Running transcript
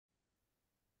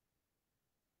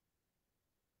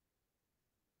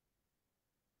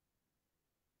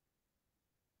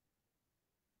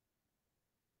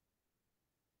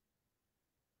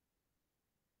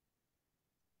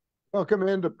Welcome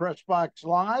into PressBox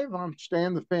Live. I'm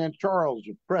Stan the Fan Charles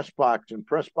of PressBox and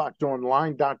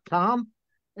PressBoxOnline.com.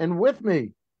 And with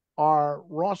me are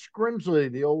Ross Grimsley,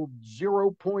 the old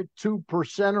 0.2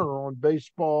 percenter on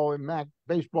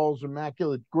baseball's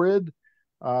immaculate grid,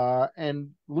 and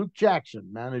Luke Jackson,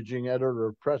 managing editor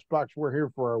of PressBox. We're here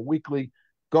for our weekly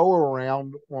go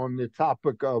around on the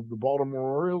topic of the Baltimore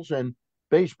Orioles and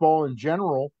baseball in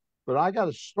general. But I got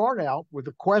to start out with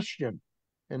a question,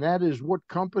 and that is, what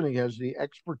company has the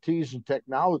expertise and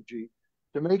technology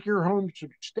to make your home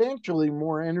substantially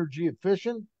more energy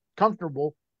efficient,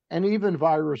 comfortable, and even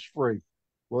virus free?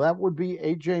 Well, that would be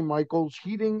AJ Michaels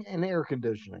Heating and Air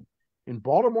Conditioning in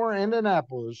Baltimore and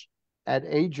Annapolis at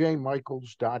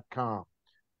ajmichaels.com.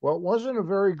 Well, it wasn't a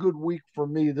very good week for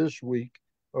me this week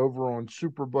over on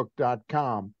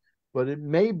superbook.com, but it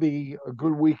may be a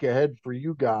good week ahead for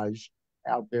you guys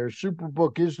out there.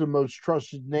 Superbook is the most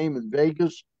trusted name in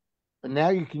Vegas, and now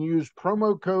you can use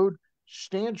promo code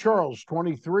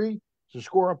StanCharles23 to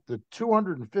score up to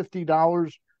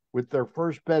 $250 with their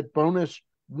first bet bonus.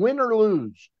 Win or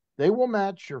lose, they will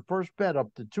match your first bet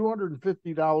up to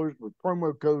 $250 with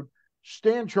promo code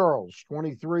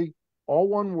StanCharles23, all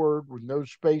one word with no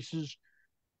spaces.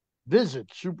 Visit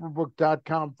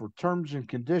superbook.com for terms and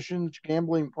conditions.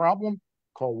 Gambling problem?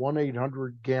 Call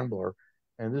 1-800-GAMBLER.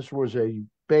 And this was a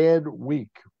bad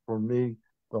week for me.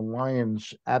 The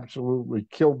Lions absolutely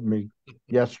killed me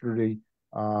yesterday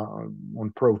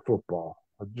on Pro Football.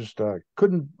 I just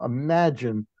couldn't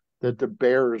imagine that the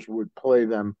Bears would play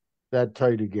them that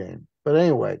tight a game. But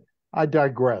anyway, I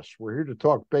digress. We're here to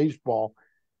talk baseball.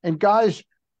 And guys,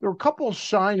 there are a couple of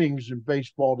signings in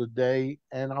baseball today,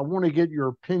 and I want to get your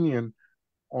opinion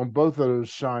on both of those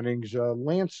signings.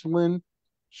 Lance Lynn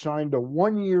signed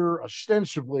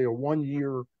ostensibly a 1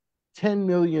 year, $10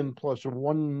 million plus a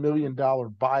 $1 million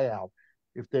buyout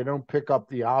if they don't pick up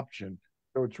the option.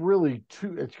 So it's really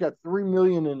it's got $3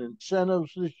 million in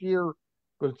incentives this year,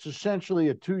 but it's essentially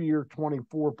a 2 year,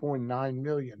 $24.9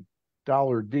 million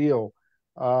deal.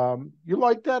 You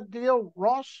like that deal,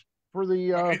 Ross, for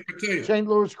the St.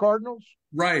 Louis Cardinals?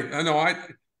 Right. I know.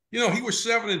 He was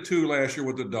 7-2 last year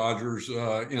with the Dodgers.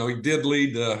 He did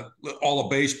lead all of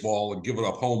baseball and giving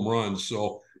up home runs.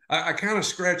 So I kind of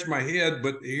scratched my head,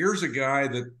 but here's a guy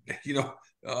that,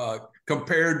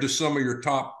 compared to some of your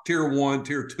top tier 1,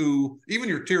 tier 2, even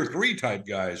your tier 3 type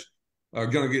guys are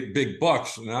going to get big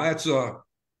bucks. Now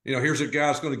here's a guy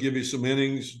that's going to give you some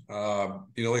innings.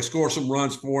 They score some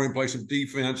runs for him, play some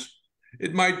defense.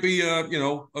 It might be a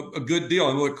good deal.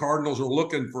 I know the Cardinals are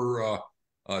looking for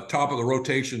top of the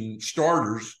rotation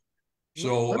starters.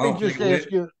 So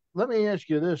let me ask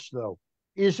you this though.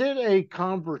 Is it a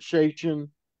conversation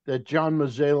that John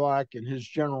Mozeliak and his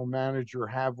general manager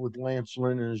have with Lance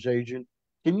Lynn and his agent?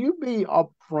 Can you be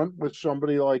upfront with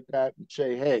somebody like that and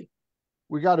say, hey,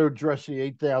 we got to address the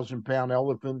 8,000-pound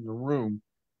elephant in the room?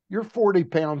 You're 40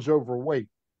 pounds overweight,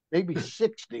 maybe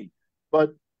 60,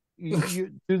 but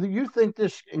do you think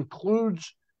this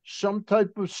includes some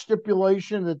type of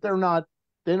stipulation that they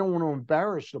don't want to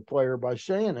embarrass the player by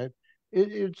saying it?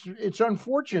 It's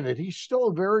unfortunate. He's still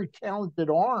a very talented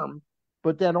arm,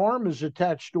 but that arm is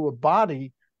attached to a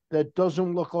body that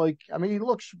doesn't look like. I mean, he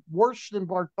looks worse than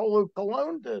Bartolo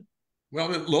Colon did. Well,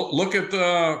 look at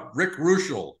Rick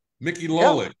Ruschel, Mickey Yeah.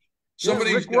 Lolich. Some Yeah, of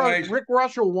these guys, Rick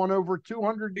Russell won over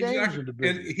 200 games exactly, in the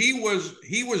and business.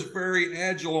 he was very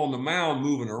agile on the mound,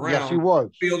 moving Yes, he around, was.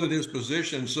 fielded his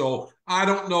position. So I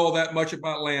don't know that much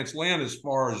about Lance Lynn as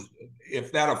far as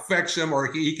if that affects him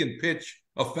or he can pitch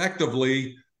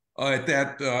effectively at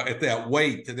that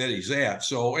weight that he's at.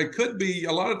 So it could be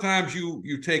a lot of times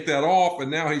you take that off, and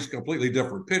now he's a completely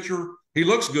different pitcher. He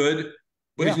looks good,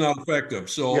 but Yeah. he's not effective.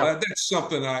 So Yeah. that's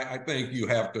something I think you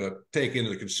have to take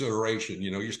into consideration.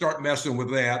 You start messing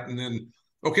with that, and then,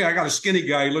 okay, I got a skinny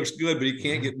guy. He looks good, but he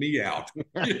can't get me out.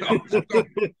 So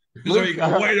Luke, you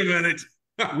go, wait a minute.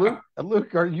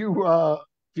 Luke,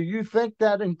 do you think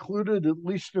that included at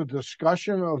least a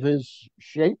discussion of his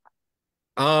shape?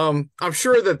 I'm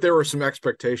sure that there were some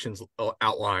expectations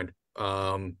outlined,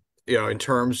 in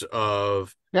terms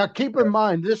of. Now, keep in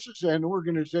mind, this is an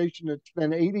organization that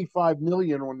spent $85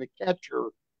 million on the catcher.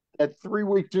 That 3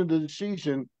 weeks into the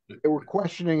season, they were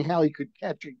questioning how he could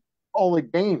catch all the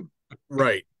game.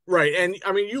 Right. And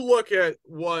I mean, you look at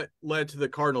what led to the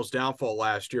Cardinals' downfall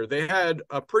last year. They had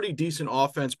a pretty decent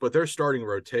offense, but their starting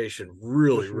rotation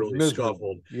really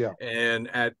scuffled. Yeah.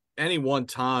 And at any one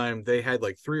time, they had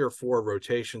like 3 or 4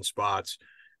 rotation spots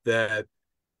that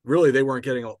really they weren't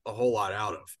getting a whole lot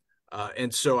out of.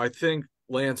 And so I think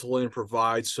Lance Lynn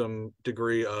provides some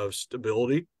degree of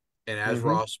stability. And as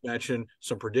Ross mentioned,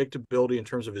 some predictability in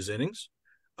terms of his innings.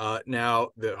 Now,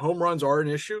 the home runs are an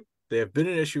issue. They have been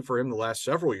an issue for him the last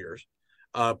several years.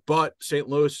 But St.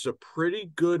 Louis is a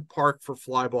pretty good park for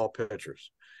fly ball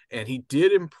pitchers. And he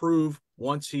did improve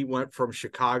once he went from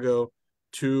Chicago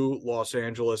to Los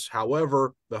Angeles.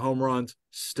 However, the home runs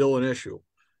still an issue.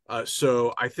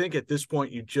 So I think at this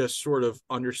point, you just sort of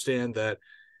understand that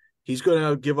he's going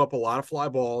to give up a lot of fly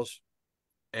balls,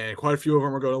 and quite a few of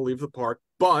them are going to leave the park,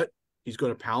 but he's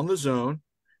going to pound the zone.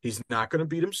 He's not going to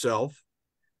beat himself,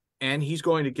 and he's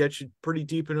going to get you pretty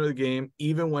deep into the game,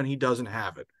 even when he doesn't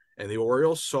have it. And the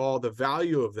Orioles saw the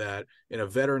value of that in a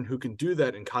veteran who can do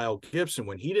that in Kyle Gibson.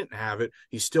 When he didn't have it,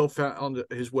 he still found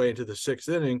his way into the sixth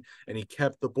inning, and he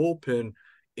kept the bullpen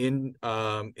in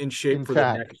shape for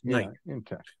the next night.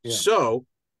 Yeah. So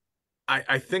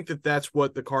I think that's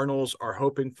what the Cardinals are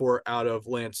hoping for out of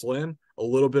Lance Lynn, a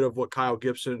little bit of what Kyle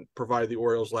Gibson provided the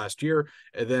Orioles last year,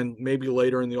 and then maybe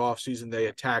later in the offseason they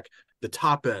attack the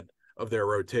top end of their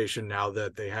rotation now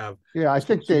that they have. Yeah, I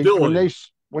think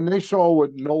when they saw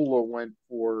what Nola went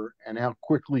for and how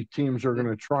quickly teams are going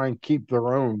to try and keep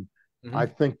their own, I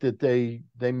think that they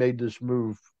made this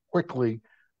move quickly.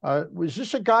 Was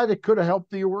this a guy that could have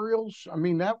helped the Orioles? I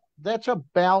mean, that's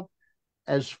about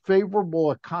as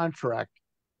favorable a contract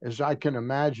as I can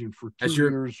imagine for 2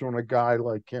 years on a guy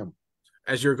like him.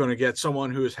 As you're going to get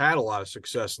someone who has had a lot of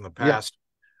success in the past.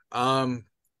 Yeah.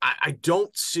 I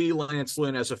don't see Lance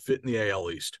Lynn as a fit in the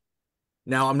AL East.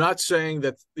 Now, I'm not saying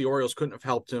that the Orioles couldn't have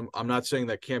helped him. I'm not saying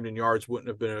that Camden Yards wouldn't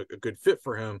have been a good fit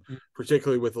for him,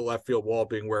 particularly with the left field wall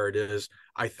being where it is.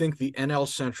 I think the NL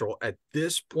Central at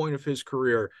this point of his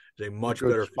career is a much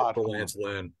better fit for Lance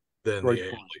Lynn than the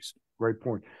AL East. Great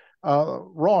point.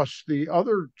 Ross, the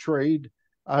other trade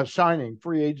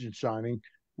free agent signing,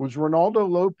 was Ronaldo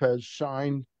Lopez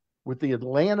signed with the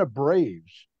Atlanta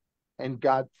Braves and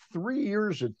got 3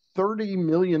 years at $30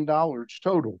 million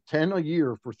total, 10 a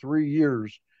year for 3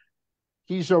 years.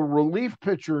 He's a relief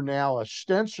pitcher now,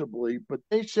 ostensibly, but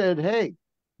they said, hey,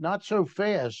 not so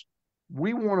fast.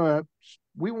 We want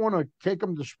to take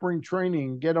him to spring training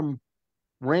and get him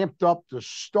ramped up to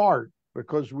start,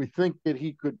 because we think that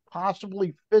he could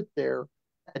possibly fit there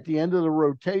at the end of the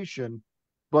rotation,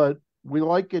 but we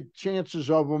like it chances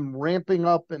of him ramping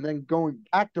up and then going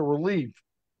back to relief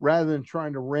rather than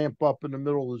trying to ramp up in the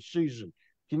middle of the season.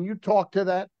 Can you talk to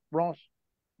that, Ross?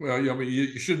 Well, yeah, I mean,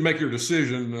 you should make your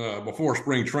decision before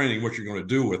spring training what you're going to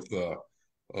do with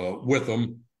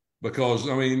them, because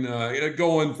I mean,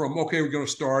 going from okay, we're going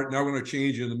to start, now we're going to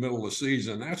change in the middle of the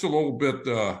season. That's a little bit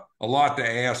a lot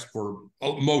to ask for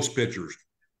most pitchers.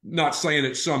 Not saying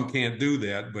that some can't do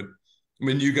that, but I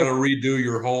mean, you got to redo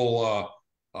your whole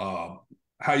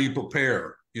how you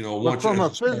prepare. You know, but from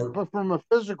a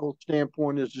physical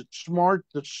standpoint, is it smart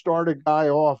to start a guy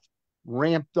off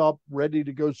ramped up, ready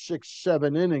to go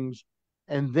 6-7 innings,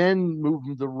 and then move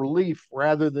him to relief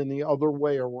rather than the other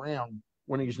way around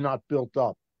when he's not built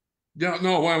up? Yeah,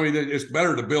 no, I mean, it's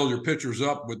better to build your pitchers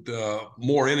up with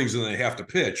more innings than they have to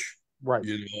pitch. Right.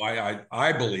 You know,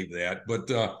 I believe that, but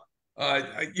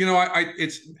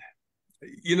it's.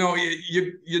 You know,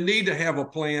 you need to have a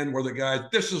plan where the guys,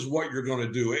 this is what you're going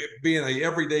to do. Being an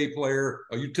everyday player,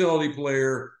 a utility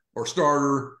player, or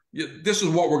starter, this is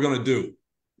what we're going to do,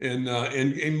 and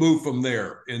move from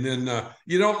there. And then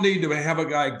you don't need to have a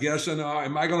guy guessing,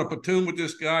 am I going to platoon with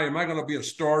this guy? Am I going to be a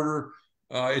starter?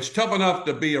 It's tough enough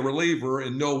to be a reliever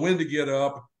and know when to get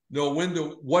up, know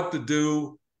what to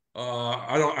do.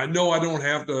 I know I don't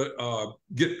have to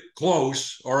get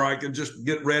close, or I can just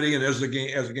get ready. And as the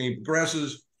game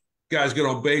progresses, guys get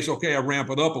on base. Okay, I ramp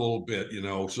it up a little bit, you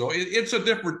know. So it's a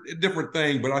different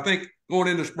thing. But I think going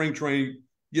into spring training,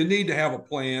 you need to have a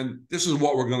plan. This is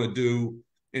what we're going to do,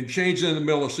 and changing in the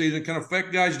middle of the season can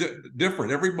affect guys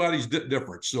different. Everybody's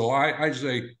different. So I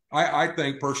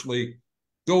think personally,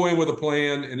 go in with a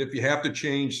plan, and if you have to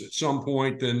change at some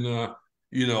point, then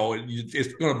you know,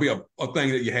 it's going to be a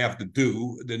thing that you have to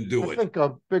do, then do it. I think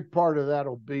a big part of that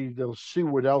will be they'll see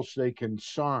what else they can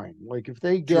sign. Like if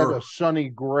they get a Sonny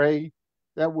Gray,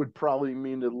 that would probably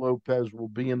mean that Lopez will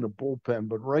be in the bullpen.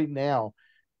 But right now,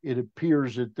 it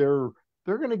appears that they're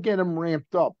going to get him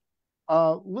ramped up.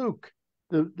 Luke,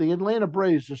 the Atlanta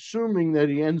Braves, assuming that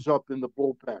he ends up in the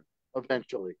bullpen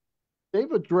eventually,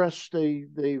 they've acquired.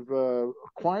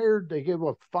 They gave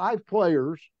up 5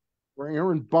 players for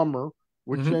Aaron Bummer,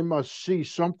 which they must see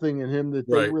something in him that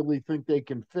they really think they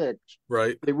can fix.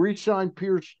 Right. They re-signed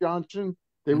Pierce Johnson.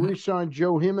 They re-signed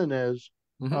Joe Jimenez.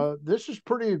 This is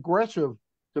pretty aggressive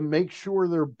to make sure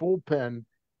their bullpen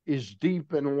is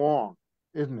deep and long,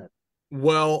 isn't it?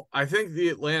 Well, I think the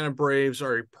Atlanta Braves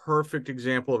are a perfect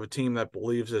example of a team that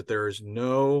believes that there is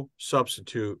no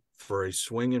substitute for a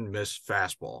swing and miss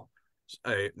fastball.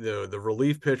 The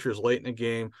relief pitchers late in the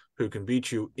game who can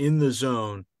beat you in the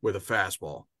zone with a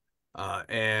fastball.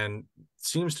 And it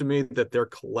seems to me that they're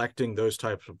collecting those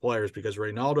types of players because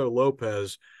Reynaldo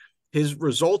Lopez, his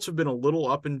results have been a little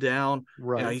up and down.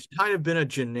 Right. He's kind of been a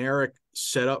generic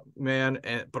setup man,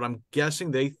 but I'm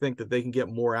guessing they think that they can get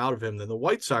more out of him than the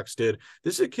White Sox did.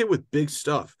 This is a kid with big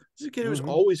stuff. This is a kid who's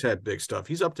always had big stuff.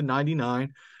 He's up to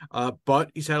 99,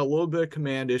 but he's had a little bit of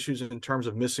command issues in terms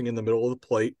of missing in the middle of the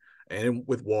plate and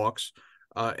with walks.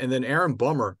 And then Aaron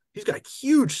Bummer, he's got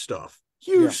huge stuff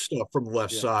from the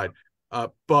left side.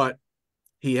 But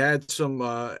he had some,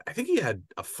 I think he had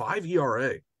a 5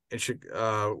 ERA in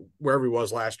wherever he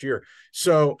was last year.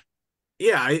 So,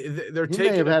 yeah, they're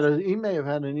taking. He may have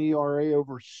had an ERA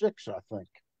over 6, I think.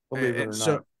 Believe it or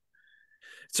not.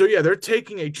 So yeah, they're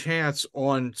taking a chance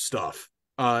on stuff.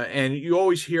 And you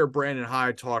always hear Brandon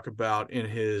Hyde talk about in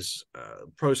his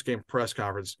post-game press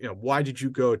conference, why did you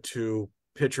go to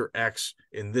pitcher X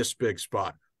in this big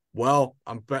spot? Well,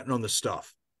 I'm betting on the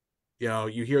stuff.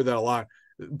 You hear that a lot.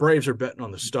 Braves are betting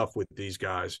on the stuff with these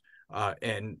guys.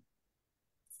 And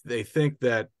they think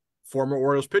that former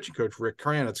Orioles pitching coach Rick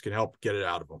Kranitz can help get it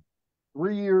out of them.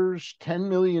 3 years, $10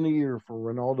 million a year for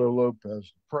Reynaldo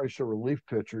Lopez, the price of relief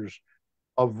pitchers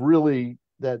of really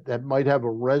that might have a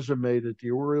resume that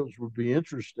the Orioles would be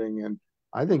interesting, and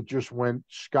I think just went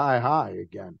sky high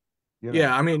again.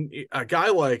 Yeah, I mean, a guy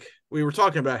like we were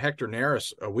talking about Hector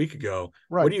Neris a week ago.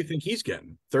 Right. What do you think he's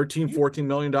getting? $13-14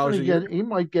 million a year? He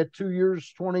might get 2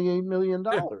 years, $28 million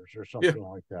or something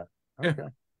like that. Okay. Yeah.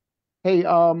 Hey,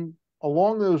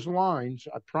 along those lines,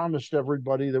 I promised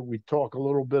everybody that we'd talk a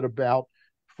little bit about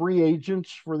free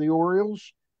agents for the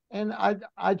Orioles. And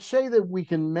I'd say that we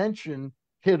can mention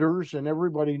hitters, and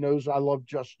everybody knows I love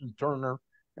Justin Turner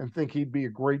and think he'd be a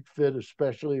great fit,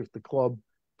 especially if the club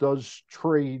does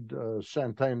trade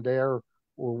Santander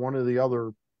or one of the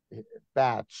other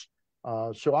bats.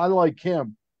 So I like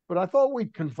him. But I thought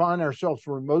we'd confine ourselves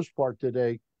for the most part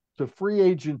today to free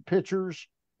agent pitchers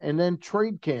and then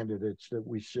trade candidates that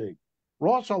we see.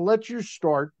 Ross, I'll let you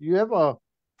start. Do you have a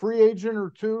free agent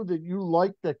or two that you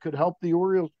like that could help the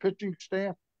Orioles pitching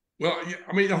staff? Well,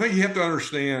 I mean, I think you have to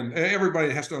understand, everybody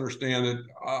has to understand that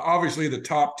obviously the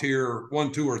top tier,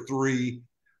 1, 2, or 3,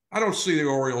 I don't see the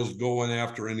Orioles going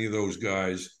after any of those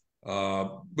guys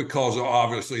because of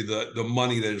obviously the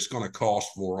money that it's going to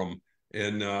cost for them.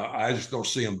 And I just don't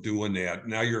see them doing that.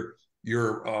 Now, your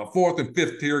 4th and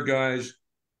 5th tier guys,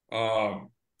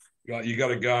 you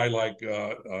got a guy like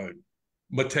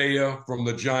Matea from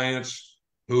the Giants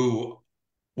who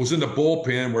was in the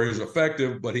bullpen where he was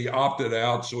effective, but he opted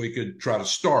out so he could try to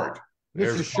start.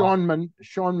 This is Sean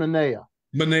Manaea.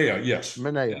 Manaea, yes.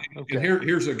 Manaea. Okay. And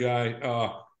here's a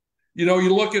guy.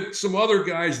 You look at some other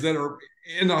guys that are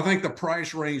in, I think, the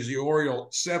price range, the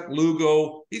Orioles. Seth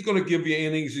Lugo, he's going to give you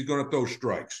innings. He's going to throw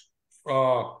strikes.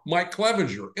 Mike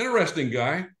Clevenger, interesting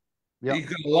guy. Yep. He's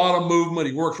got a lot of movement.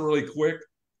 He works really quick.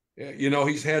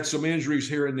 He's had some injuries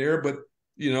here and there, but,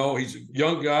 he's a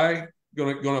young guy.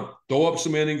 Going to throw up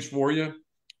some innings for you.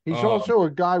 He's also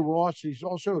a guy, Ross. He's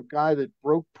also a guy that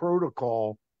broke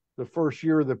protocol the first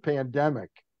year of the pandemic,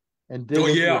 and did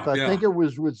I think it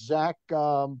was with Zach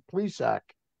Plesac.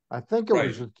 I think it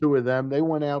was the two of them. They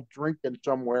went out drinking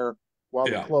somewhere while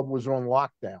the club was on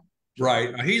lockdown.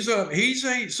 Right. He's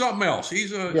a something else.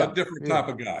 He's a different type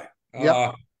of guy.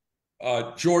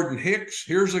 Jordan Hicks.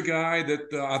 Here's a guy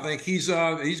that I think he's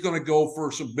going to go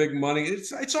for some big money.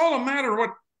 It's all a matter of what.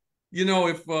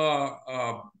 If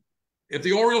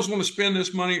the Orioles want to spend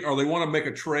this money or they want to make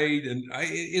a trade, and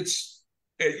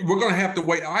we're going to have to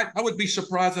wait. I would be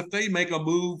surprised if they make a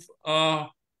move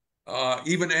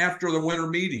even after the winter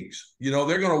meetings. They're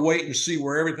going to wait and see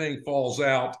where everything falls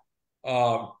out.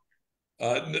 The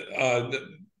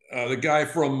guy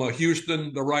from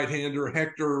Houston, the right-hander,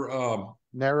 Hector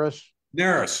Neris.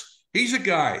 He's a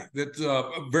guy that's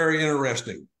very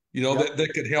interesting.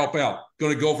 That could help out.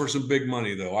 Going to go for some big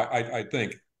money, though, I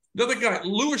think. Another guy,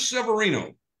 Luis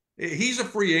Severino. He's a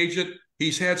free agent.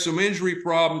 He's had some injury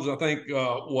problems, I think,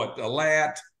 a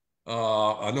lat,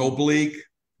 an oblique.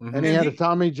 And he had a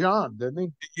Tommy John, didn't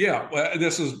he? Yeah.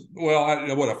 This is,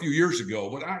 a few years ago.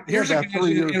 But here's a guy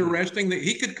that's interesting that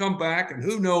he could come back, and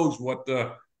who knows what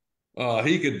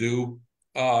he could do.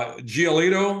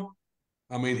 Giolito.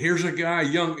 I mean, here's a guy,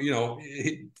 young,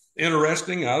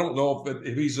 interesting. I don't know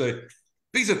if he's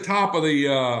a top of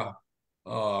the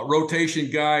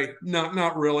rotation guy.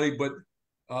 Not really, but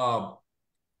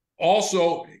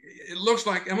also it looks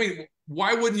like. I mean,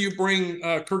 why wouldn't you bring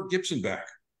Kirk Gibson back?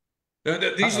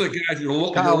 These are the guys you're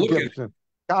looking.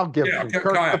 Kyle Yeah, Gibson.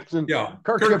 Kirk Kyle. Gibson. Yeah,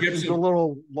 Kirk Kirk Gibson's a Gibson.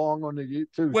 little long on the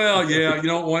tooth. Well, yeah, you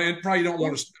don't want, and probably don't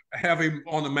want to have him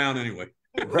on the mound anyway.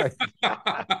 Right.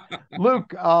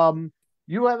 Luke,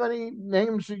 you have any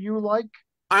names that you like?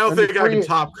 I don't Any think I can free?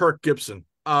 top Kirk Gibson.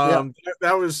 Yeah,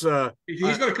 That was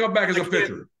He's going to come back as a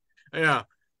pitcher. Yeah.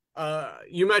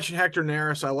 You mentioned Hector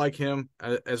Neris. I like him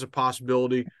as a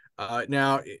possibility.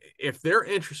 Now, if they're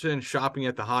interested in shopping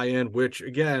at the high end, which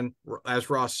again, as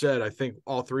Ross said, I think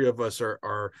all three of us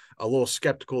are a little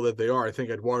skeptical that they are. I think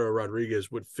Eduardo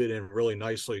Rodriguez would fit in really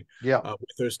nicely with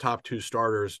those top two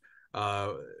starters,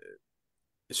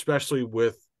 especially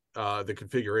with the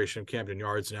configuration of Camden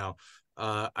Yards now.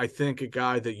 I think a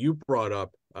guy that you brought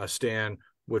up, Stan,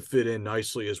 would fit in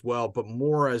nicely as well, but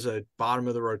more as a bottom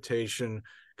of the rotation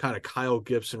kind of Kyle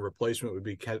Gibson replacement would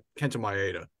be Kenta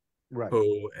Maeda, right,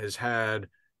 who has had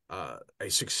a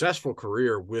successful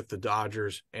career with the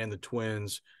Dodgers and the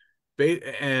Twins.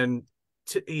 And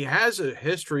he has a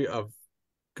history of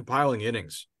compiling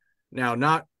innings. Now,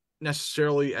 not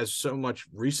necessarily as so much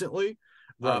recently,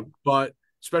 right. but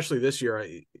especially this year,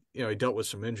 he dealt with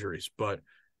some injuries, but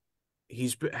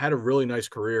he's had a really nice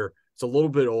career. It's a little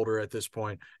bit older at this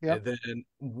point. Yep. And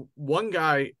then one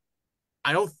guy,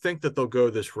 I don't think that they'll go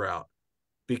this route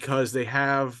because they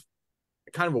have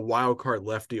kind of a wild card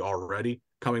lefty already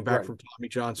coming back from Tommy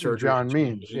John surgery. John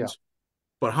Means, yeah.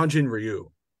 But Hyun-Jin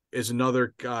Ryu is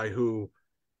another guy who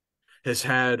has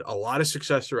had a lot of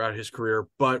success throughout his career,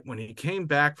 but when he came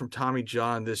back from Tommy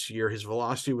John this year, his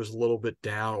velocity was a little bit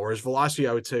down, or his velocity,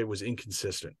 I would say, was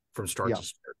inconsistent from start to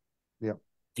start. Yeah.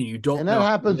 You don't and know. That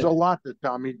happens a lot to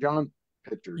Tommy John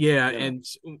pitchers. Yeah, and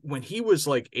when he was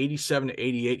like 87 to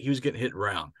 88, he was getting hit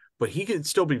around, but he could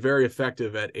still be very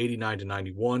effective at 89 to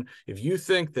 91. If you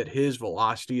think that his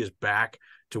velocity is back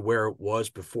to where it was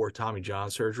before Tommy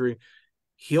John surgery,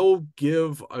 he'll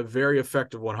give a very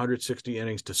effective 160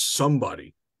 innings to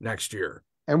somebody next year.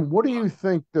 And what do you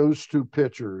think those two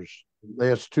pitchers,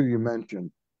 last two you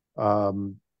mentioned,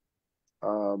 who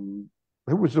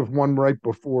was the one right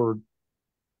before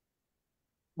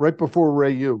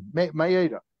Ryu,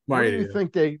 Maeda? What do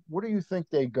you think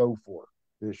they go for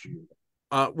this year?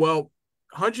 Well,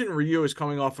 Hyun-Jin Ryu is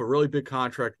coming off a really big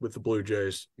contract with the Blue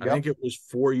Jays. Yep. I think it was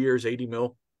 4 years, 80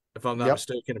 mil, if I'm not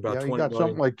mistaken, about 20 he got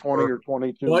something like 20 or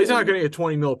 22. Well, he's not going to get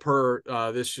 20 mil per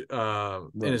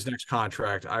in his next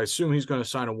contract. I assume he's going to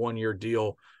sign a 1-year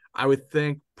deal. I would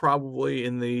think probably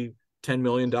in the $10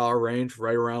 million range,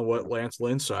 right around what Lance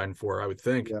Lynn signed for, I would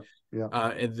think. Yeah.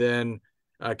 And then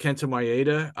Kenta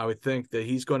Maeda, I would think that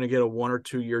he's going to get a 1 or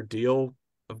 2 year deal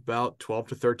of about $12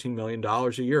 to $13 million a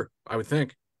year, I would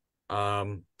think.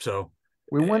 So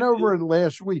we went over it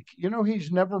last week. He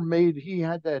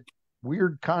had that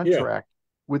weird contract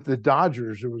with the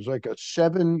Dodgers. It was like a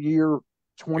 7-year,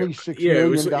 $26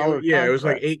 million contract. Yeah, it was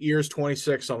like 8 years,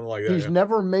 26, something like that. He's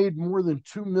never made more than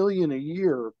 $2 million a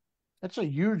year. That's a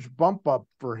huge bump up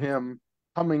for him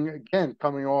coming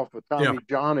off of Tommy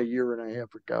John a year and a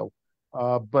half ago.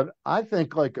 But I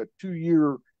think like a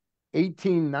 2-year,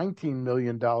 $18-19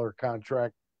 million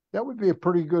contract, that would be a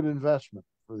pretty good investment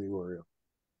for the Orioles.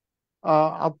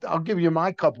 I'll give you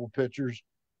my couple pitchers.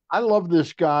 I love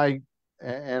this guy,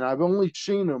 and I've only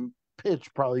seen him pitch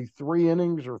probably 3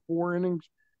 innings or 4 innings.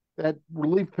 That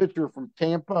relief pitcher from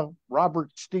Tampa,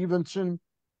 Robert Stevenson.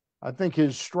 I think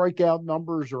his strikeout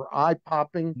numbers are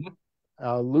eye-popping.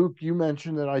 Luke, you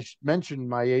mentioned that I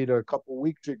mentioned Maeda a couple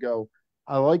weeks ago.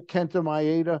 I like Kenta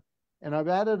Maeda, and I've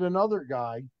added another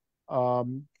guy,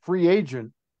 free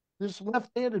agent, this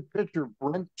left-handed pitcher,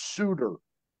 Brent Suter.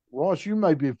 Ross, you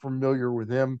might be familiar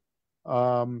with him.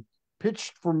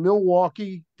 Pitched for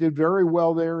Milwaukee, did very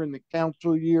well there in the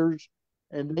council years,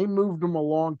 and they moved him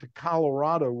along to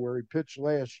Colorado where he pitched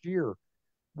last year.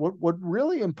 What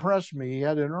really impressed me, he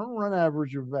had an earned run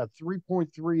average of about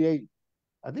 3.38.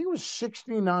 I think it was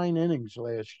 69 innings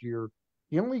last year.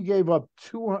 He only gave up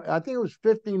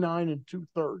 59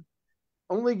 2/3.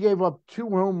 Only gave up 2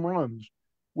 home runs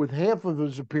with half of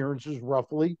his appearances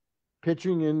roughly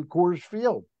pitching in Coors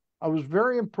Field. I was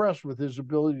very impressed with his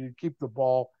ability to keep the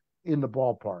ball in the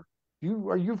ballpark.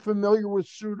 Are you familiar with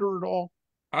Suter at all?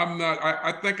 I'm not.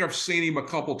 I think I've seen him a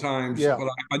couple times, but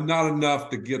I'm not enough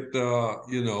to get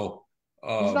he's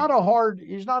not a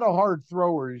hard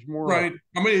thrower. He's more right.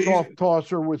 Soft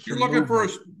tosser with. You're looking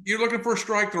for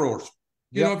strike throwers.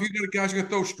 You know, if you got a guys who can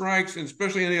throw strikes, and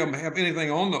especially any of them have anything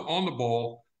on the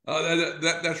ball,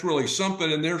 that's really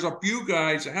something. And there's a few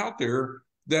guys out there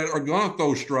that are going to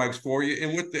throw strikes for you.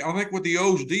 And I think with the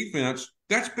O's defense,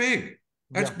 that's big.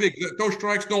 That's big. Those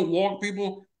strikes don't walk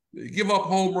people. Give up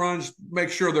home runs. Make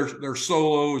sure they're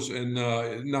solos and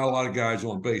not a lot of guys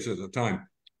on base at the time.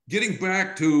 getting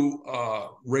back to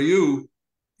Ryu,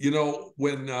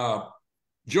 when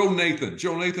Joe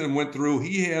Nathan went through,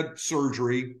 he had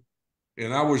surgery,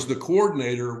 and I was the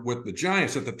coordinator with the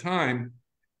Giants at the time,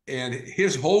 and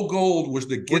his whole goal was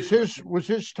to get. Was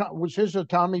his a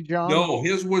Tommy John? No,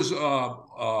 his was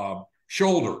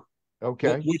shoulder,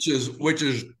 Okay. which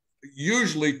is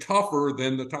usually tougher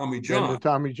than the Tommy Then the John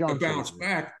Tommy to John bounce surgery.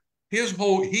 back.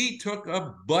 He took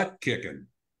a butt kicking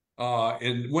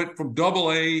and went from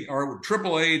double A or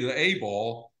triple A to A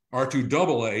ball or to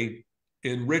double A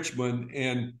in Richmond.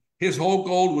 And his whole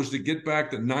goal was to get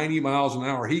back to 90 miles an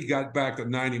hour. He got back to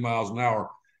 90 miles an hour.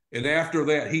 And after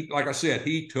that, like I said,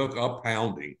 he took a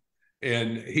pounding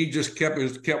and he just kept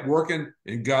working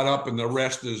and got up. And the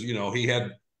rest is, he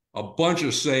had a bunch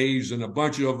of saves and a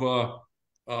bunch of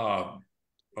not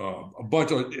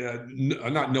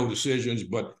no decisions,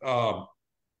 but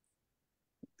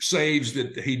saves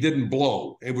that he didn't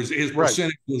blow. It was his Right.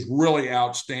 percentage was really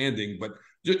outstanding. But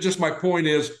just my point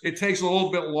is, it takes a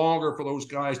little bit longer for those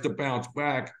guys to bounce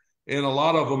back, and a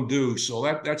lot of them do. So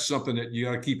that's something that you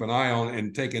got to keep an eye on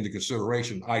and take into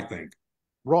consideration, I think.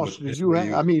 Ross,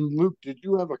 Luke, did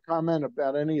you have a comment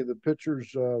about any of the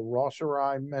pitchers Ross or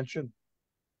I mentioned?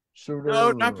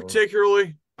 No, not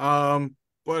particularly.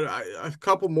 But a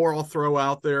couple more I'll throw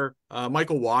out there.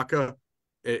 Michael Wacha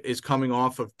is coming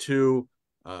off of two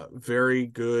very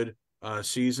good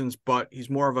seasons, but he's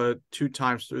more of a 2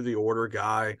 times through the order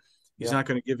guy. He's not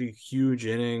going to give you huge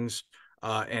innings,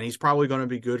 and he's probably going to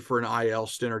be good for an IL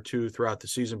stint or two throughout the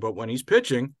season. But when he's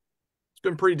pitching, it's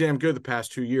been pretty damn good the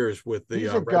past 2 years with the he's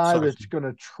a Red guy Sox. That's going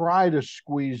to try to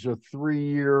squeeze a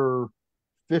 3-year,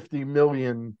 $50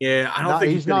 million. Yeah, I don't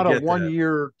think he's not a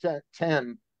 1-year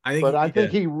 10. I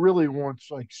think he really wants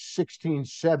like 16,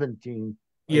 17.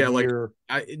 Yeah, year.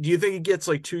 Do you think he gets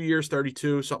like 2 years,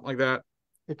 32, something like that?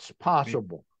 It's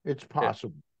possible. It's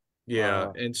possible.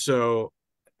 Yeah, and so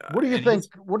what do you think?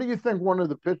 What do you think? One of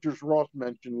the pitchers Ross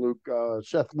mentioned, Luke,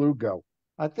 Seth Lugo.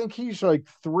 I think he's like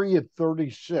 3 at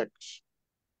 36.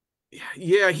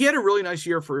 Yeah, he had a really nice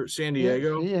year for San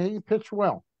Diego. Yeah, he pitched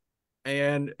well.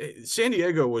 And San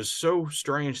Diego was so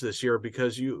strange this year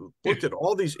because you looked at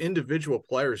all these individual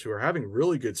players who are having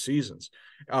really good seasons.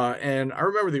 And I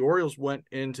remember the Orioles went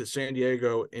into San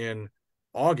Diego in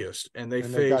August and they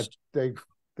lost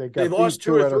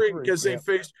 2 or 3 because they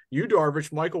faced Yu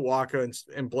Darvish, Michael Wacha,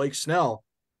 and Blake Snell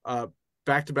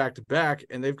back to back to back,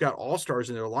 and they've got all-stars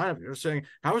in their lineup. They're saying,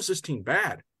 how is this team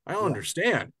bad? I don't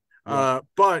understand.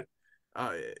 But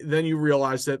then you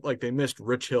realize that like they missed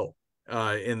Rich Hill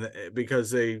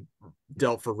because they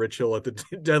dealt for Rich Hill at the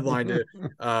deadline to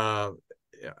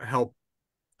help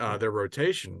their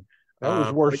rotation. That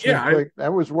was worse.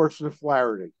 That was worse than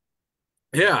Flaherty.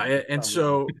 Yeah, and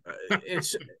so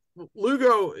it's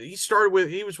Lugo. He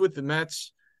was with the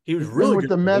Mets. He was really with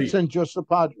good the Mets and just the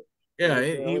Padres. Yeah,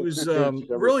 he was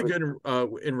really good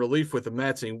in relief with the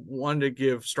Mets. He wanted to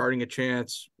give starting a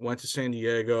chance. Went to San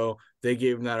Diego. They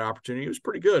gave him that opportunity. He was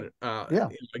pretty good. Again,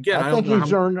 I think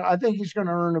he's going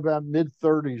to earn about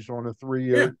mid-30s on a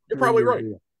 3-year. Yeah, you're probably right.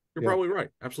 You're probably right.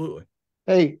 Absolutely.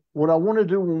 Hey, what I want to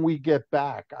do when we get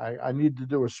back, I need to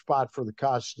do a spot for the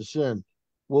Costas in.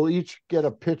 We'll each get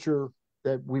a pitcher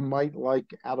that we might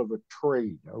like out of a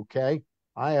trade. Okay,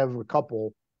 I have a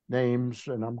couple names,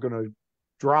 and I'm going to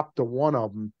drop to one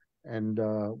of them, and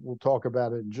we'll talk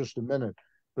about it in just a minute.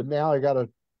 But now I got to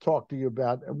talk to you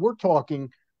about, and we're talking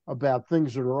about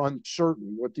things that are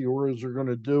uncertain, what the Orioles are going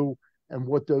to do and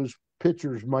what those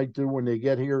pitchers might do when they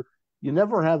get here. You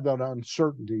never have that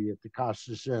uncertainty at the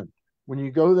Costas Inn. When you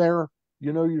go there,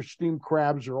 you know your steamed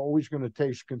crabs are always going to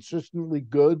taste consistently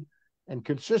good and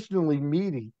consistently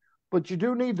meaty, but you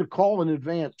do need to call in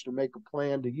advance to make a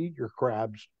plan to eat your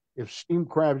crabs if steamed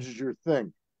crabs is your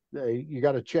thing. You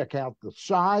got to check out the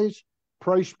size,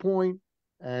 price point,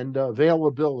 and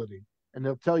availability. And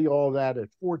they'll tell you all that at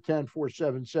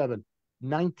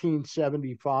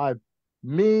 410-477-1975.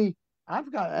 Me,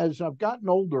 as I've gotten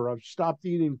older, I've stopped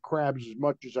eating crabs as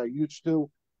much as I used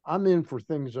to. I'm in for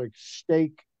things like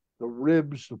steak, the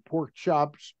ribs, the pork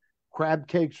chops. Crab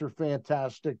cakes are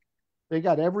fantastic. They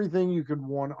got everything you could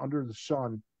want under the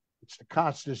sun. It's the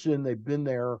Costas Inn. They've been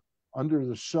there under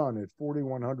the sun at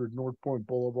 4100 North Point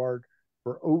Boulevard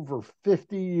for over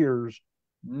 50 years.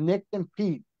 Nick and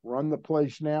Pete run the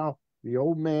place now. The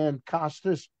old man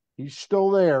Costas, he's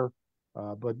still there,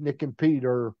 but Nick and Pete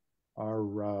are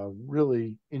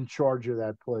really in charge of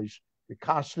that place. The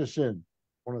Costas Inn,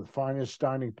 one of the finest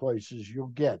dining places you'll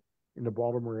get in the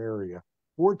Baltimore area.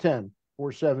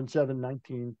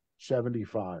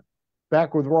 410-477-1975.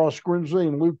 Back with Ross Grimsley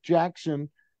and Luke Jackson.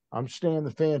 I'm Stan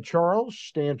the Fan Charles,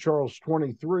 Stan Charles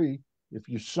 23. if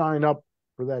you sign up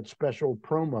for that special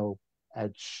promo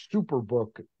at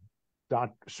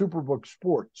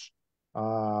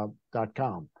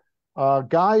superbooksports.com.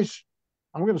 Guys,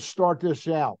 I'm going to start this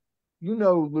out. You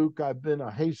know, Luke, I've been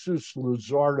a Jesus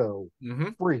Luzardo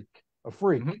freak, a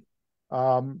freak.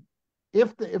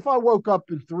 If I woke up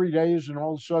in 3 days and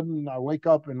all of a sudden I wake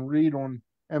up and read on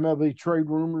MLB trade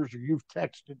rumors, or you've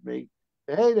texted me,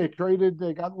 hey, they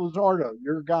got Luzardo,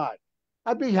 your guy,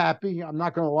 I'd be happy. I'm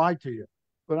not going to lie to you,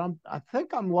 but I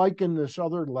think I'm liking this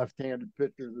other left-handed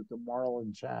pitcher that the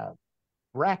Marlins have,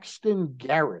 Braxton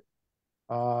Garrett.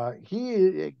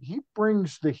 He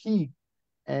brings the heat,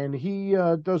 and he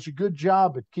does a good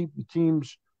job at keeping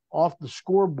teams off the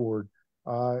scoreboard.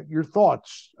 Your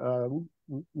thoughts,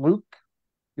 Luke?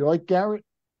 You like Garrett?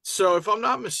 So, if I'm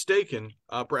not mistaken,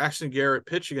 Braxton Garrett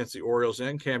pitched against the Orioles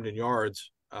and Camden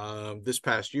Yards this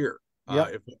past year. Yeah,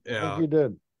 I think he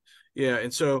did. Yeah,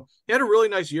 and so he had a really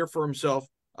nice year for himself.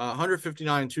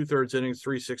 159 and 2/3 innings,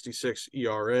 3.66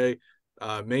 ERA,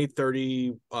 made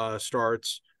 30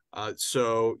 starts.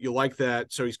 So you like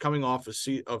that. So he's coming off of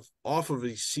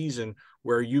a season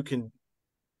where you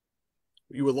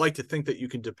would like to think that you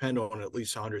can depend on at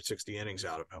least 160 innings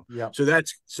out of him. Yeah. So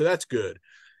that's good.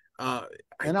 I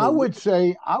would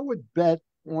say I would bet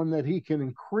on that he can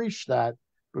increase that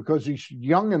because he's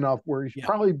young enough where he's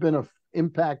probably been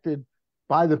impacted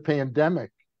by the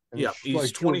pandemic. Yeah, he's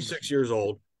like 26 years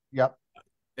old. Yep.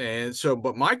 And so,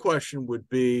 but my question would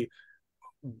be,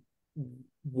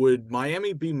 would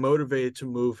Miami be motivated to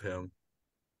move him?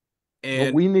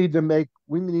 And we need to make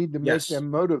them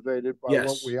motivated by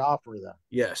what we offer them.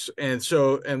 Yes. And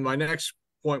my next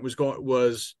point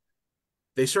was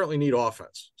they certainly need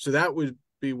offense. So that would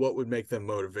be what would make them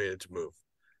motivated to move.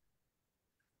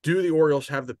 Do the Orioles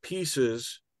have the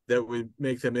pieces that would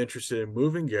make them interested in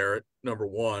moving Garrett, number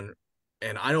one?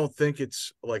 And I don't think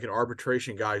it's like an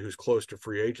arbitration guy who's close to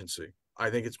free agency. I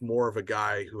think it's more of a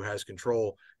guy who has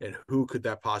control, and who could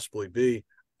that possibly be?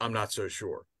 I'm not so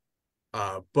sure.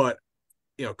 But,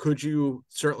 could you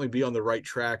certainly be on the right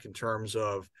track in terms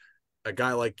of a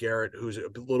guy like Garrett, who's a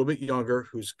little bit younger,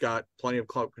 who's got plenty of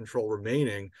club control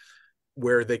remaining,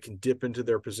 where they can dip into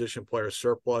their position player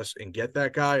surplus and get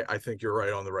that guy? I think you're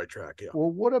right on the right track. Yeah.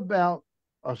 Well, what about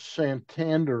a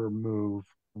Santander move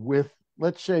with,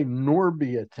 let's say,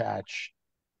 Norby attached,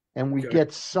 and we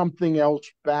get something else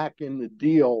back in the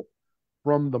deal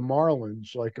from the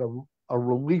Marlins, like a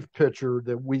relief pitcher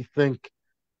that we think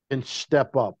can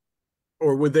step up?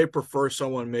 Or would they prefer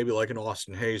someone maybe like an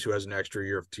Austin Hayes who has an extra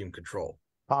year of team control?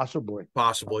 Possibly.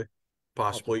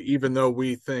 Even though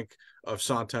we think of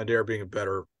Santander being a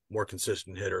better, more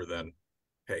consistent hitter than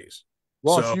Hayes.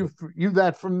 Ross, you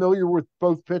that familiar with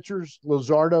both pitchers,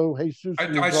 Luzardo, Jesus?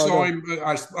 I saw him.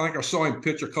 I think I saw him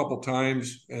pitch a couple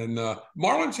times, and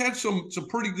Marlins had some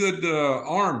pretty good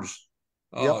arms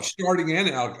starting and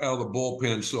out of the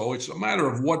bullpen. So it's a matter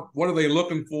of what are they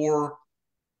looking for,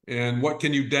 and what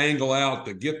can you dangle out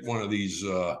to get one of these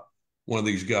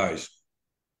guys.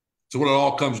 So what it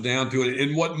all comes down to,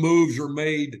 and what moves are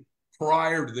made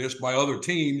prior to this by other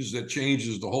teams that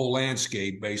changes the whole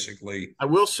landscape, basically. I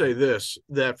will say this,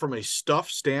 that from a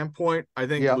stuff standpoint, I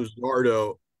think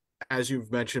Luzardo, as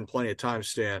you've mentioned plenty of times,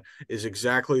 Stan, is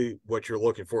exactly what you're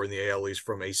looking for in the AL East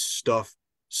from a stuff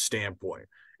standpoint.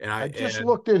 And I just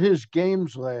looked at his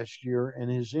games last year,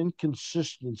 and his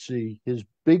inconsistency, his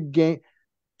big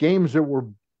games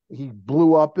that he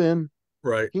blew up in.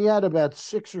 Right. He had about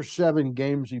 6 or 7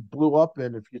 games he blew up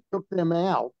in. If you took them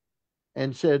out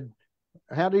and said,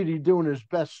 how did he do in his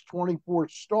best 24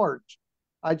 starts?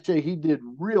 I'd say he did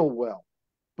real well.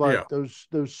 But those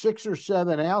 6 or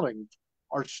 7 outings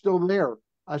are still there.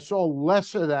 I saw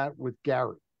less of that with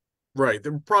Garrett. Right.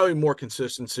 There probably more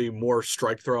consistency, more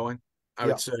strike throwing, I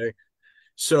would say.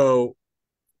 So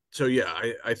yeah,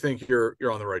 I think you're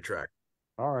on the right track.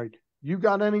 All right. You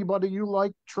got anybody you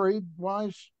like trade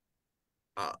wise?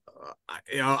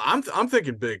 I'm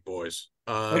thinking big, boys.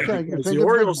 Okay, the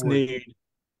Orioles need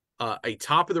a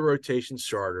top of the rotation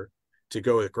starter to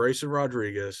go with Grayson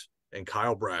Rodriguez and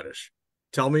Kyle Bradish.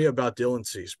 Tell me about Dylan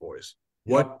Cease, boys.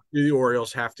 What do the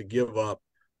Orioles have to give up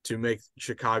to make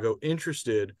Chicago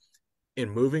interested in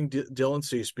moving Dylan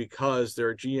Cease? Because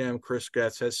their GM, Chris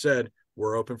Getz, has said,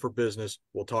 we're open for business.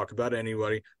 We'll talk about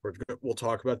anybody. We'll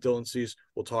talk about Dylan Cease.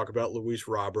 We'll talk about Luis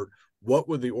Robert. What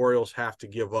would the Orioles have to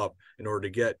give up in order to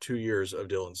get 2 years of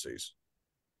Dylan Cease?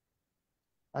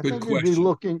 I think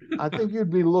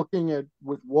you'd be looking at,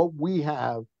 with what we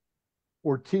have,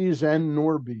 Ortiz and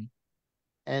Norby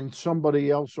and somebody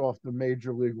else off the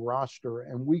major league roster,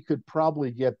 and we could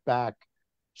probably get back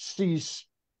Cease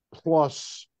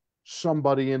plus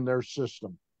somebody in their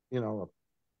system.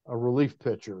 a relief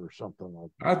pitcher or something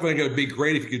like that. I think it'd be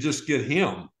great if you could just get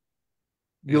him.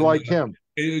 You And like him?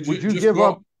 Would you just give go.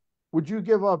 up? Would you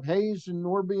give up Hayes and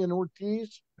Norby and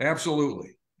Ortiz?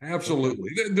 Absolutely.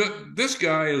 Absolutely. Okay. This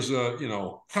guy is a,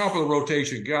 top of the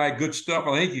rotation guy. Good stuff.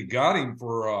 I think you got him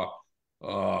for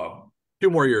 2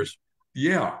 more years.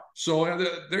 yeah. So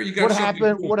there you got What something.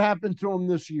 happened? What happened to him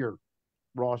this year,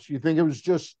 Ross? You think it was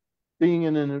just being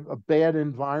in a bad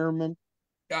environment?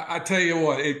 I tell you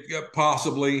what, it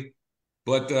possibly,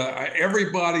 but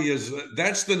everybody is.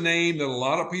 That's the name that a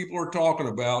lot of people are talking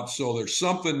about. So there's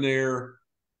something there,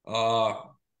 And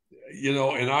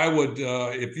I would,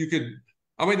 if you could.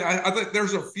 I mean, I think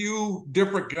there's a few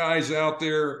different guys out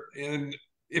there, and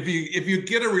if you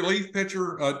get a relief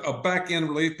pitcher, a back end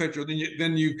relief pitcher,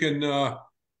 then you can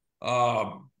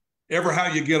ever how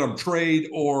you get them trade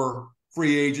or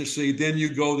free agency. Then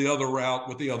you go the other route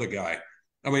with the other guy.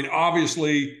 I mean,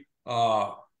 obviously,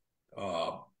 uh,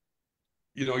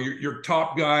 your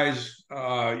top guys,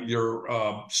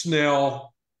 your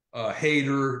Snell,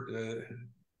 Hader,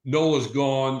 Nola's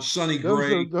gone, Sonny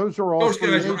Gray. Those are all Those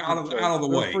free guys are agents. out of the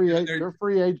way. They're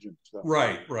free agents, though.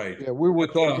 Right. Yeah, we were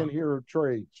But, talking here of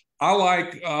trades. I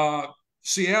like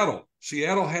Seattle.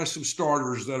 Seattle has some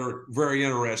starters that are very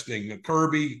interesting.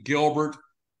 Kirby, Gilbert,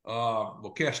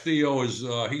 Castillo is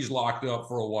he's locked up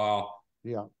for a while.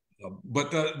 Yeah.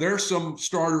 But there's some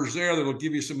starters there that'll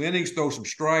give you some innings, throw some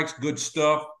strikes, good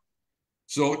stuff.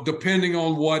 So depending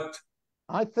on what,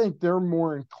 I think they're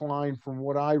more inclined, from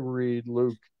what I read,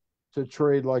 Luke, to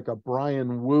trade like a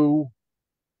Brian Wu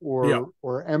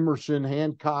or Emerson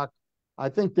Hancock. I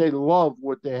think they love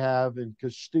what they have in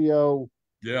Castillo,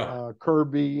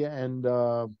 Kirby, and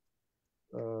the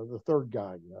third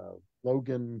guy,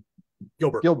 Logan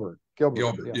Gilbert.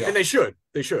 Yeah. And they should.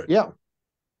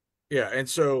 Yeah. And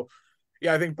so,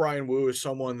 I think Brian Wu is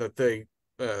someone that the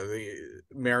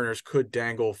Mariners could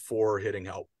dangle for hitting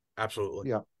help. Absolutely.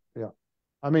 Yeah.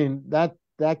 I mean, that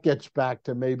gets back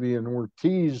to maybe an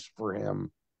Ortiz for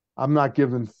him. I'm not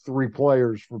giving 3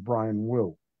 players for Brian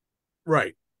Wu.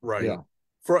 Right. Yeah.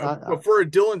 For a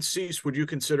Dylan Cease, would you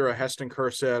consider a Heston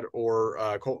Kjerstad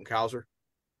or Colton Cowser?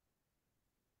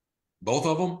 Both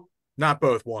of them? Not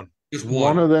both. One. Just one.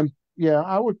 One of them. Yeah,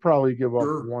 I would probably give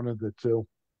up one of the two.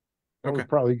 I would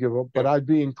probably give up, but I'd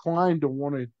be inclined to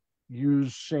want to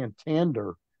use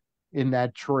Santander in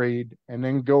that trade and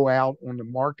then go out on the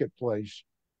marketplace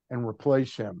and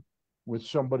replace him with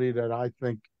somebody that I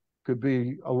think could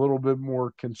be a little bit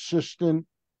more consistent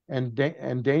and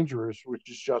dangerous,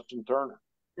 which is Justin Turner.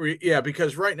 Yeah,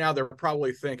 because right now they're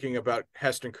probably thinking about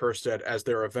Heston Kjerstad as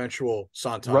their eventual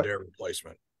Santander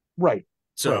replacement. Right.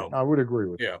 So I would agree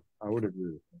with that. I would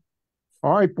agree with that.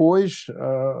 All right, boys.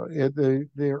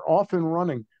 They're off and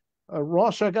running.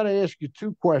 Ross, I got to ask you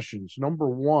 2 questions. Number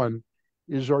one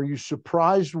is, are you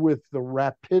surprised with the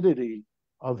rapidity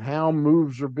of how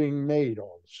moves are being made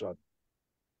all of a sudden?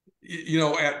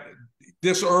 At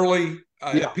this early,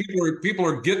 people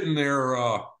are getting their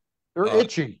they're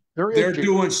itchy. They're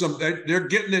doing they're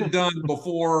getting it done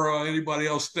before anybody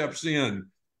else steps in.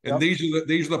 And these are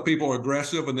the people who are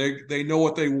aggressive, and they know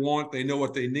what they want, they know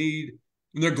what they need,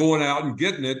 and they're going out and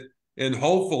getting it, and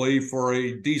hopefully for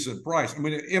a decent price. I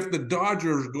mean, if the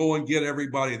Dodgers go and get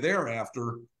everybody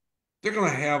thereafter, they're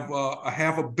going to have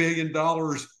 $500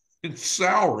 million in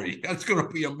salary. That's going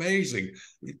to be amazing.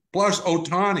 Plus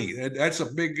Ohtani, that's a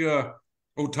big.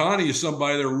 Ohtani is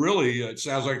somebody that really it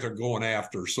sounds like they're going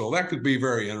after, so that could be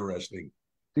very interesting.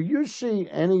 Do you see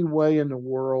any way in the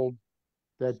world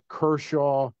that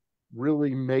Kershaw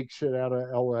really makes it out of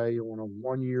LA on a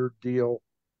 1-year deal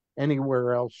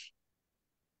anywhere else?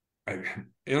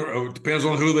 It depends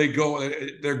on who they go.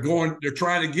 They're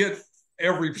trying to get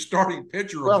every starting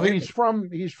pitcher. Well, he's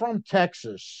from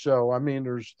Texas, so I mean,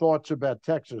 there's thoughts about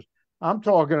Texas. I'm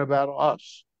talking about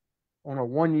us on a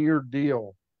 1-year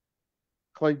deal.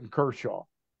 Clayton Kershaw.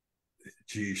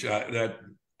 Geez, the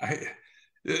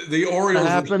Orioles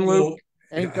happen, Luke.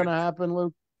 Ain't gonna happen,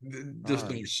 Luke. Just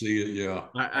don't see it. Yeah,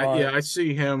 I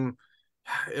see him.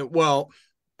 Well,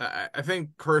 I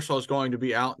think Kershaw is going to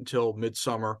be out until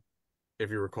midsummer,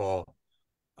 if you recall.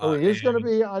 Oh, he is going to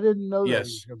be. I didn't know that.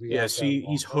 Yes,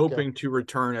 he's hoping to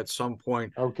return at some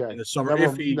point. In the summer.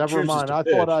 Never mind. I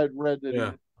thought I had read that.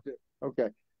 Yeah. Okay.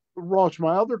 Ross,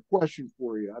 my other question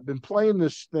for you. I've been playing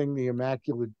this thing, the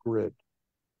Immaculate Grid,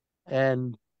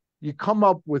 and you come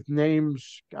up with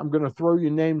names. I'm going to throw you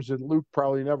names that Luke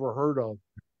probably never heard of.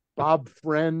 Bob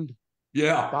Friend.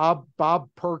 Yeah. Bob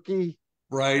Perky.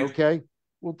 Right. Okay.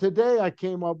 Well, today I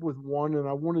came up with one, and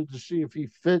I wanted to see if he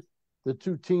fit the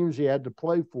 2 teams he had to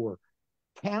play for.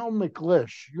 Cal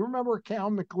McLish. You remember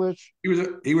Cal McLish?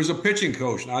 He was a pitching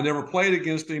coach. I never played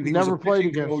against him. He was a Never played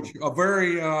pitching against coach. him. A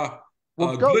very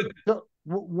Well, good.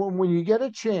 when you get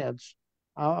a chance.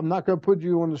 I'm not going to put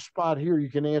you on the spot here. You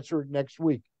can answer it next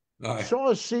week. I saw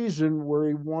a season where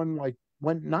he went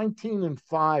 19-5,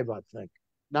 I think,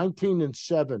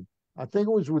 19-7. I think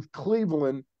it was with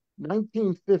Cleveland,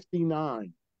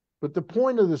 1959. But the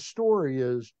point of the story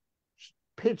is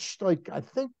pitched like, I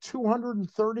think,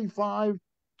 235,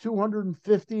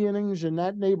 250 innings in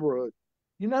that neighborhood.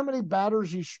 You know how many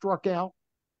batters he struck out?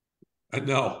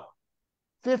 No.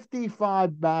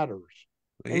 55 batters.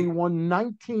 And he won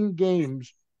 19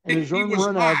 games, and his earned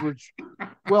run hot. average.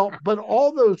 Well, but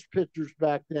all those pitchers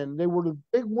back then, they were the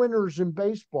big winners in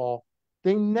baseball.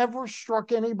 They never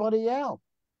struck anybody out.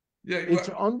 Yeah, it's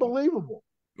unbelievable.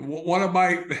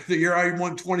 The year I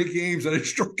won 20 games, I didn't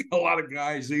struck a lot of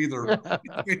guys either.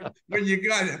 when you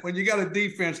got a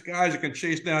defense, guys that can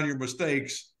chase down your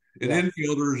mistakes, and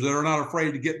infielders that are not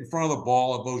afraid to get in front of the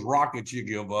ball at those rockets you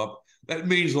give up, that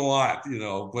means a lot,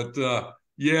 But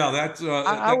that's.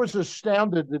 I was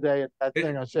astounded today at that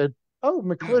thing. I said, "Oh,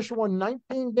 McLish won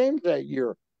 19 games that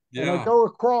year," and I go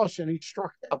across and he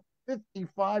struck out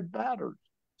 55 batters.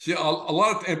 See, a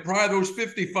lot and probably those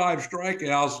 55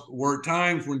 strikeouts were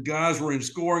times when guys were in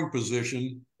scoring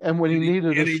position, and when he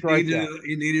needed a strikeout.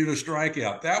 He needed a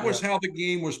strikeout. That was how the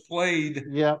game was played.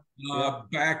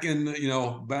 Back in the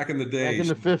days, back in the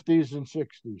 50s and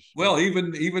 60s. Well, even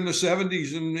the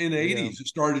 70s and 80s, it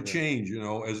started to change.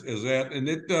 As that, and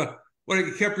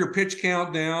it kept your pitch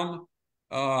count down.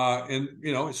 And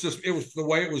it was the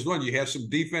way it was done. You have some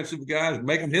defensive guys,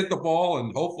 make them hit the ball,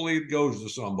 and hopefully it goes to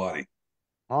somebody.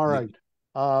 All right.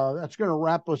 That's going to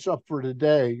wrap us up for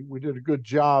today. We did a good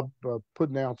job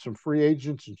putting out some free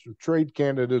agents and some trade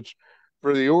candidates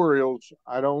for the Orioles.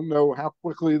 I don't know how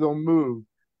quickly they'll move,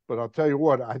 but I'll tell you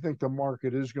what, I think the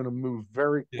market is going to move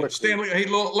very quickly. Stanley, hey,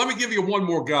 let me give you one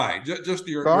more guy. Just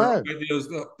your ideas.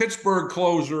 Pittsburgh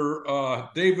closer,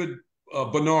 David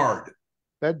Bednar.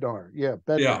 Bednar. Yeah.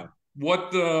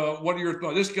 What are your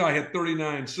thoughts? This guy had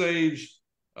 39 saves.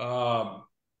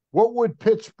 What would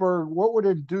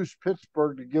induce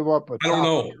Pittsburgh to give up a I don't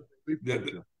know.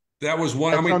 That was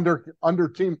one. That's under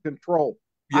team control.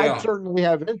 I certainly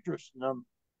have interest in them.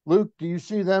 Luke, do you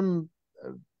see them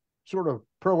sort of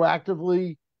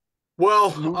proactively?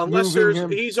 Well, unless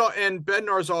and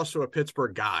Bednar's also a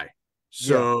Pittsburgh guy.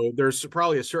 So there's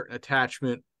probably a certain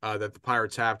attachment that the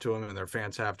Pirates have to him and their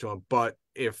fans have to him. But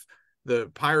if the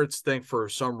Pirates think for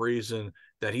some reason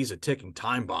that he's a ticking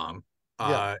time bomb,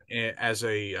 as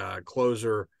a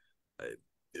closer,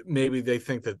 maybe they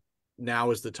think that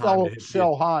now is the time to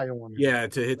sell high on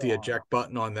it. To hit the eject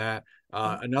button on that.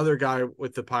 Another guy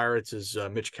with the Pirates is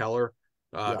Mitch Keller,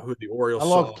 who the Orioles saw.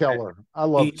 I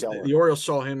love Keller. The Orioles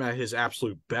saw him at his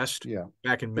absolute best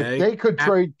back in May. If they could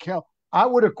trade Keller, I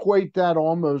would equate that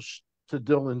almost to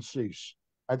Dylan Cease.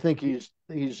 I think he's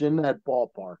in that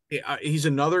ballpark. He's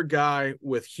another guy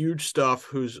with huge stuff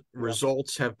whose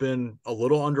results have been a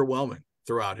little underwhelming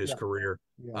throughout his career.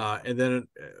 And then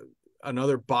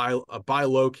another buy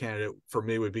low candidate for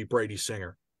me would be Brady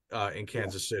Singer in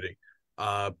Kansas City.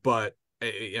 But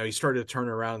he started to turn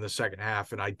around in the second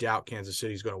half, and I doubt Kansas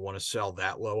City's going to want to sell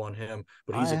that low on him.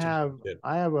 But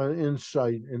I have an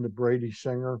insight into Brady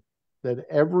Singer that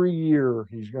every year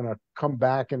he's going to come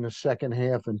back in the second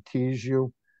half and tease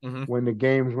you. When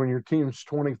your team's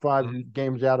 25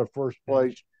 games out of first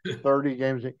place, 30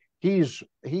 games, he's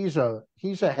a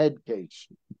head case.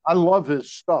 I love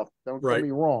his stuff. Don't get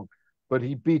me wrong, but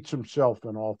he beats himself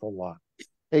an awful lot.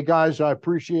 Hey guys, I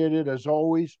appreciate it as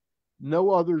always.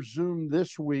 No other Zoom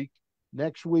this week.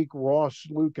 Next week, Ross,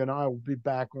 Luke, and I will be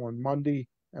back on Monday,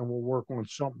 and we'll work on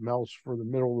something else for the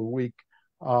middle of the week.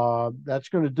 That's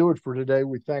going to do it for today.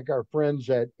 We thank our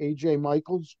friends at AJ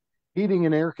Michaels Heating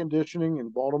and Air Conditioning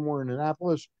in Baltimore and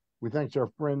Annapolis. We thank our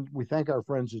friends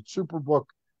at Superbook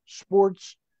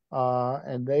Sports,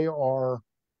 and they are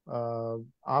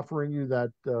offering you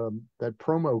that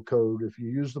promo code. If you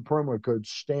use the promo code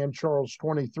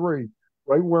StanCharles23,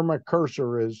 right where my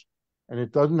cursor is, and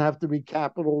it doesn't have to be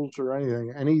capitals or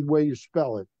anything, any way you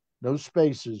spell it, no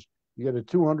spaces, you get a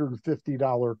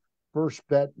 $250 first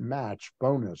bet match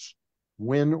bonus,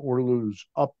 win or lose,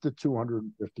 up to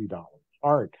 $250.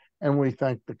 All right. And we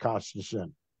thank the Costas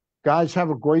Inn. Guys, have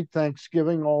a great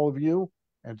Thanksgiving, all of you.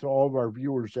 And to all of our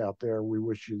viewers out there, we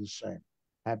wish you the same.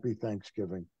 Happy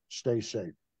Thanksgiving. Stay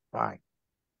safe. Bye.